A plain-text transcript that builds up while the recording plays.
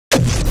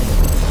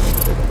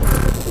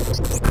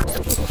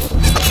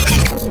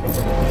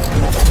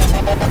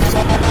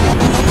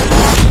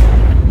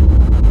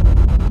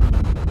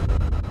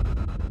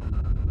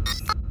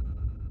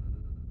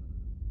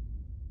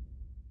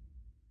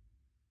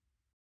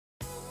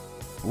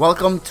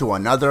Welcome to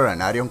another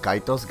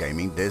AnarionKayto's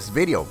Gaming This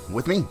video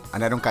with me,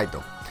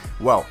 AnarionKayto.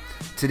 Well,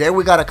 today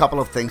we got a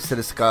couple of things to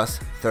discuss.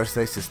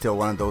 Thursdays is still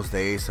one of those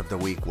days of the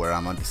week where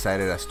I'm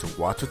undecided as to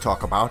what to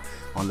talk about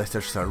unless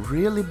there's a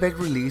really big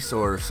release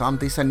or some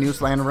decent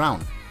news lying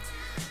around.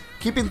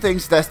 Keeping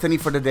things Destiny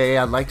for the day,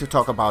 I'd like to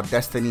talk about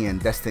Destiny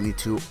and Destiny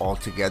 2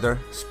 altogether,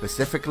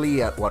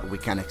 specifically at what we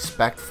can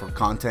expect for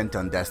content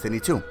on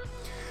Destiny 2.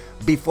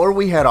 Before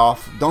we head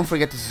off, don't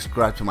forget to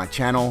subscribe to my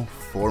channel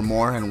for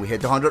more and we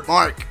hit the 100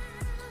 mark.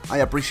 I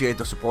appreciate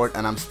the support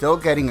and I'm still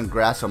getting a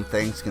grasp on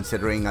things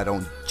considering I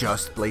don't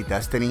just play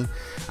Destiny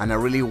and I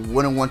really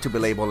wouldn't want to be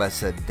labeled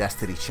as a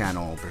Destiny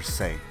channel per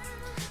se.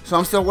 So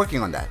I'm still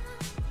working on that.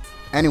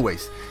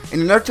 Anyways,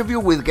 in an interview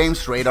with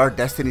Games Radar,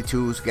 Destiny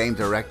 2's game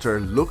director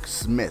Luke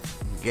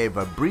Smith gave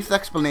a brief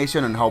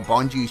explanation on how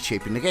Bungie is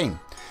shaping the game.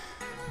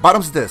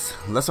 Bottom's this,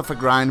 less of a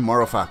grind,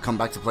 more of a come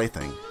back to play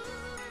thing.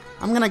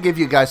 I'm gonna give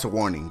you guys a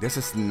warning, this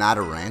is not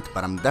a rant,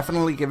 but I'm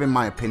definitely giving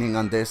my opinion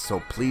on this,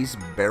 so please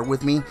bear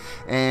with me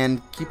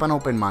and keep an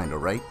open mind,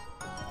 alright?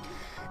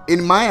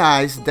 In my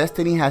eyes,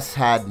 Destiny has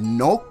had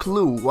no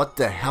clue what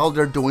the hell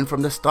they're doing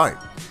from the start.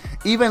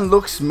 Even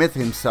Luke Smith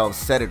himself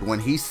said it when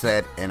he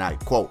said, and I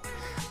quote,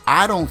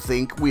 "I don't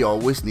think we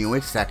always knew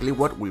exactly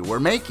what we were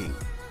making."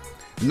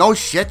 No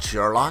shit,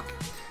 Sherlock.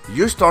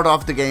 You start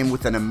off the game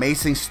with an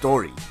amazing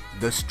story,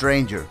 the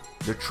Stranger,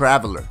 the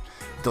Traveler,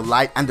 the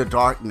light and the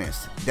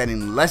darkness, then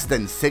in less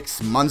than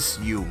 6 months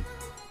you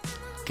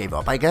gave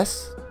up, I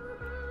guess?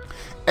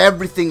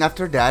 Everything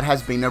after that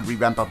has been a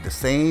revamp of the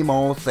same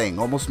old thing,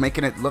 almost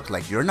making it look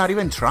like you're not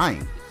even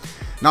trying.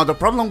 Now the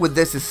problem with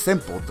this is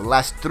simple. The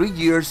last 3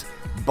 years,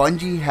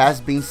 Bungie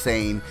has been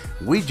saying,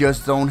 we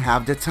just don't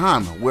have the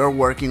time, we're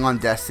working on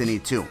Destiny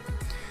 2.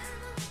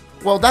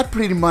 Well, that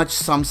pretty much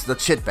sums the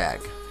shit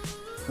bag.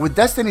 With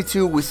Destiny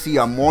 2, we see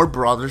a more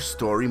broader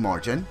story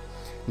margin,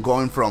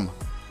 going from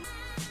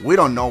we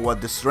don't know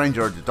what the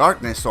Stranger or the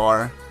Darkness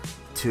are,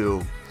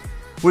 to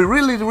we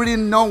really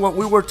didn't know what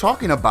we were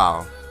talking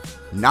about.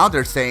 Now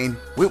they're saying,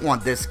 we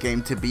want this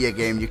game to be a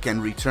game you can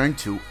return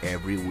to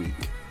every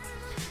week.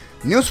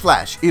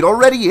 Newsflash, it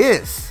already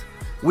is.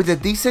 With a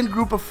decent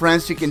group of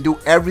friends, you can do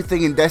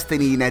everything in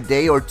Destiny in a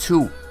day or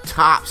two,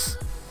 tops.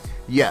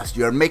 Yes,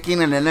 you're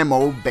making an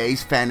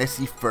MMO-based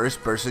fantasy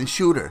first-person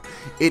shooter.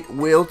 It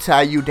will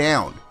tie you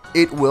down.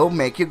 It will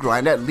make you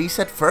grind at least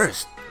at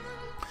first.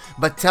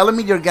 But telling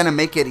me you're gonna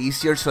make it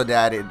easier so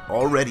that it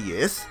already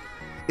is?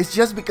 It's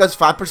just because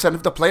 5%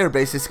 of the player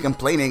base is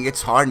complaining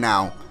it's hard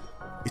now.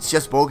 It's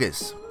just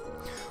bogus.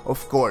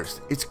 Of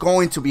course, it's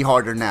going to be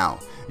harder now.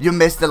 You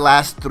missed the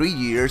last 3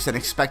 years and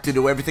expect to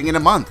do everything in a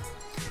month.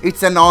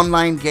 It's an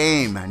online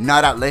game,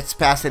 not a let's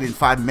pass it in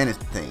 5 minutes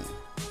thing.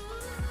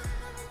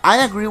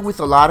 I agree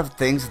with a lot of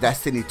things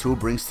Destiny 2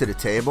 brings to the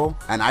table,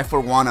 and I for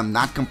one am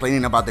not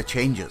complaining about the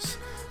changes.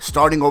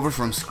 Starting over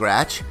from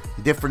scratch,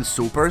 different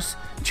supers,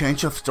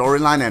 change of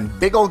storyline, and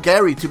big ol'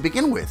 Gary to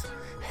begin with.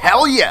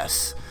 Hell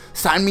yes!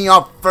 Sign me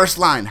up first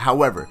line.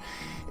 However,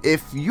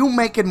 if you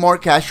make it more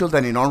casual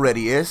than it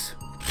already is,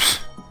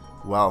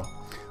 well,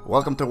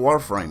 welcome to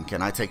Warframe.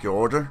 Can I take your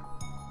order?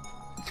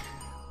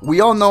 We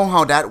all know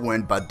how that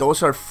went, but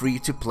those are free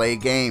to play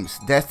games.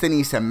 Destiny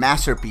is a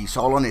masterpiece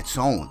all on its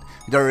own.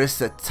 There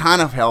is a ton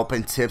of help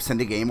and tips in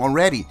the game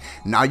already.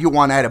 Now you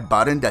want to add a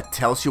button that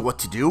tells you what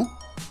to do?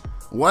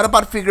 What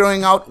about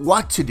figuring out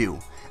what to do?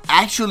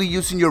 Actually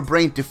using your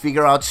brain to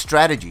figure out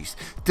strategies,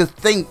 to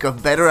think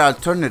of better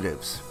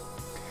alternatives.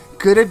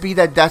 Could it be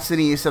that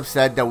Destiny is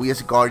upset that we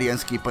as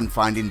Guardians keep on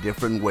finding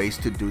different ways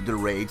to do the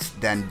raids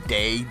than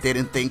they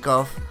didn't think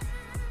of?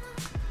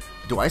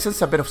 Do I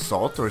sense a bit of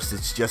salt, or is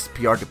it just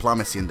PR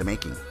diplomacy in the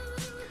making?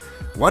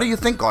 What do you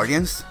think,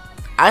 Guardians?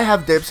 I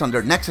have dibs on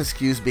their next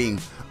excuse being,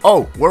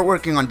 oh, we're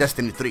working on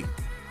Destiny 3.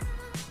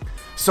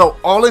 So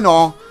all in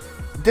all,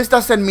 this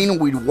doesn't mean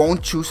we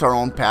won't choose our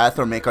own path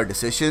or make our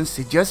decisions,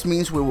 it just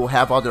means we will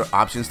have other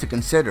options to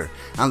consider.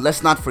 And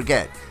let's not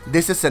forget,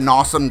 this is an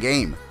awesome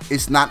game,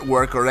 it's not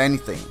work or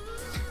anything.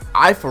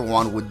 I for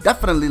one would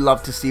definitely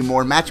love to see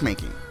more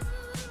matchmaking.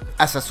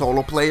 As a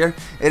solo player,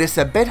 it is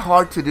a bit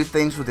hard to do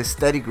things with a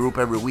steady group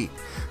every week,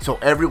 so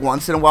every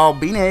once in a while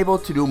being able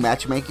to do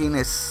matchmaking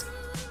is...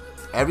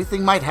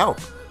 everything might help.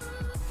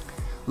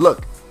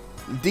 Look,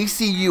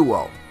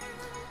 DCUO.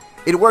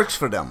 It works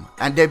for them,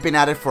 and they've been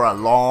at it for a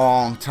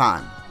long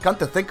time. Come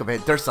to think of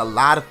it, there's a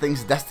lot of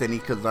things Destiny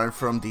could learn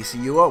from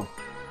DCUO.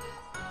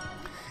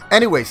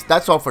 Anyways,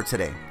 that's all for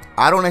today.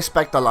 I don't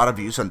expect a lot of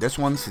views on this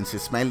one since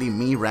it's mainly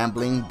me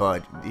rambling,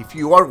 but if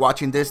you are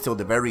watching this till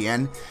the very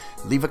end,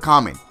 leave a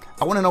comment.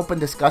 I want an open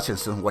discussion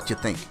on what you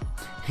think.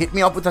 Hit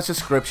me up with a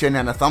subscription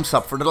and a thumbs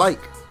up for the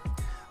like.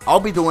 I'll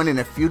be doing in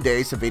a few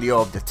days a video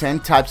of the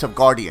 10 types of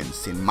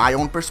Guardians. In my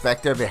own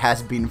perspective, it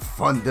has been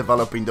fun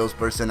developing those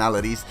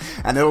personalities,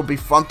 and it'll be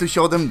fun to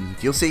show them,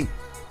 you'll see.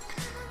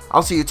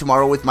 I'll see you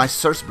tomorrow with my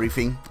source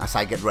briefing as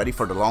I get ready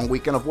for the long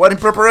weekend of wedding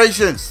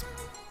preparations.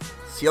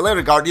 See you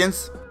later,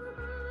 Guardians.